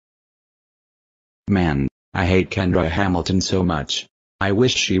Man, I hate Kendra Hamilton so much. I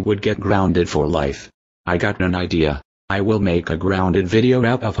wish she would get grounded for life. I got an idea. I will make a grounded video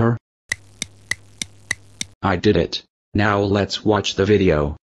out of her. I did it. Now let's watch the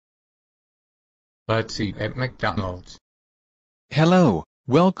video. Let's eat at McDonald's. Hello,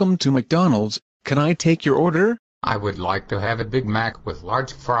 welcome to McDonald's. Can I take your order? I would like to have a Big Mac with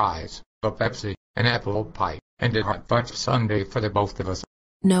large fries, a Pepsi, an apple pie, and a hot fudge sundae for the both of us.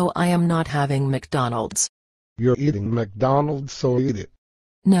 No, I am not having McDonald's. You're eating McDonald's, so eat it.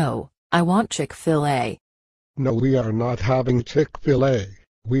 No, I want Chick-fil-A. No, we are not having Chick-fil-A.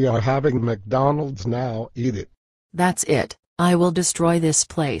 We are having McDonald's now, eat it. That's it, I will destroy this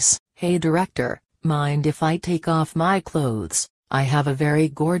place. Hey director, mind if I take off my clothes? I have a very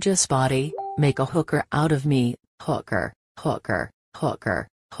gorgeous body, make a hooker out of me. Hooker, hooker, hooker,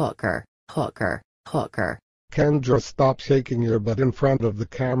 hooker, hooker, hooker. Kendra, stop shaking your butt in front of the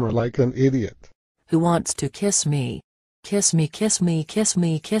camera like an idiot. Who wants to kiss me? Kiss me, kiss me, kiss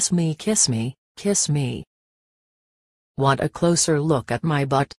me, kiss me, kiss me, kiss me. Want a closer look at my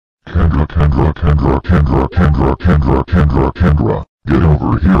butt? Kendra, get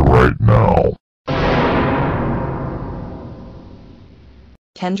over here right now.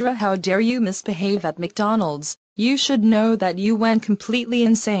 Kendra, how dare you misbehave at McDonald's? You should know that you went completely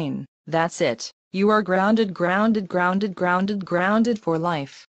insane. That's it. You are grounded for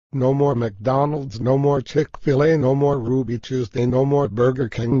life. No more McDonald's, no more Chick-fil-A, no more Ruby Tuesday, no more Burger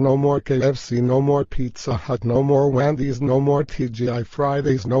King, no more KFC, no more Pizza Hut, no more Wendy's, no more TGI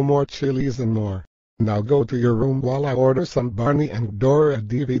Fridays, no more Chili's and more. Now go to your room while I order some Barney and Dora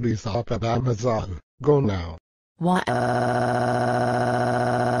DVDs off of Amazon. Go now. What?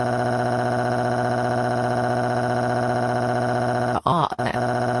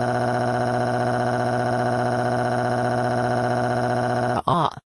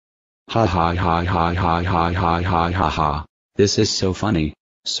 Ha ha ha ha ha ha ha ha ha ha. This is so funny.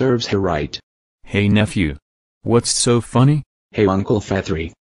 Serves her right. Hey nephew. What's so funny? Hey Uncle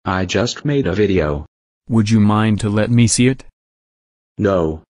Fethry. I just made a video. Would you mind to let me see it?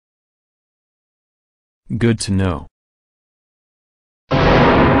 No. Good to know.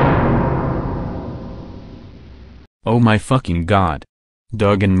 Oh my fucking god.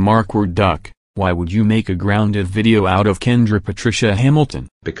 Dugan Duck, why would you make a grounded video out of Kendra Patricia Hamilton?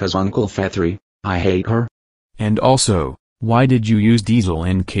 Because Uncle Fethry, I hate her. And also, why did you use Diesel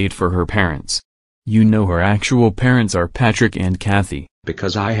and Kate for her parents? You know her actual parents are Patrick and Kathy.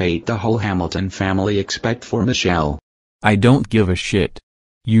 Because I hate the whole Hamilton family except for Michelle. I don't give a shit.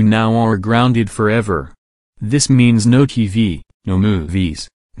 You now are grounded forever. This means no TV, no movies,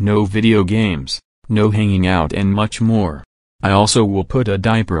 no video games, no hanging out and much more. I also will put a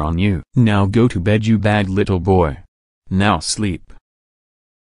diaper on you. Now go to bed, you bad little boy. Now sleep.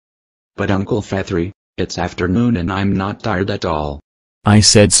 But Uncle Fethry, it's afternoon and I'm not tired at all. I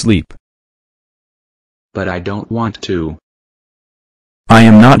said sleep. But I don't want to. I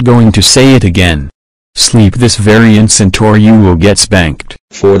am not going to say it again. Sleep this very instant or you will get spanked.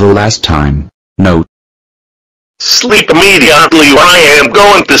 For the last time, note. Sleep immediately or I am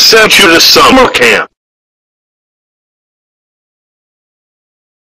going to send you to summer camp.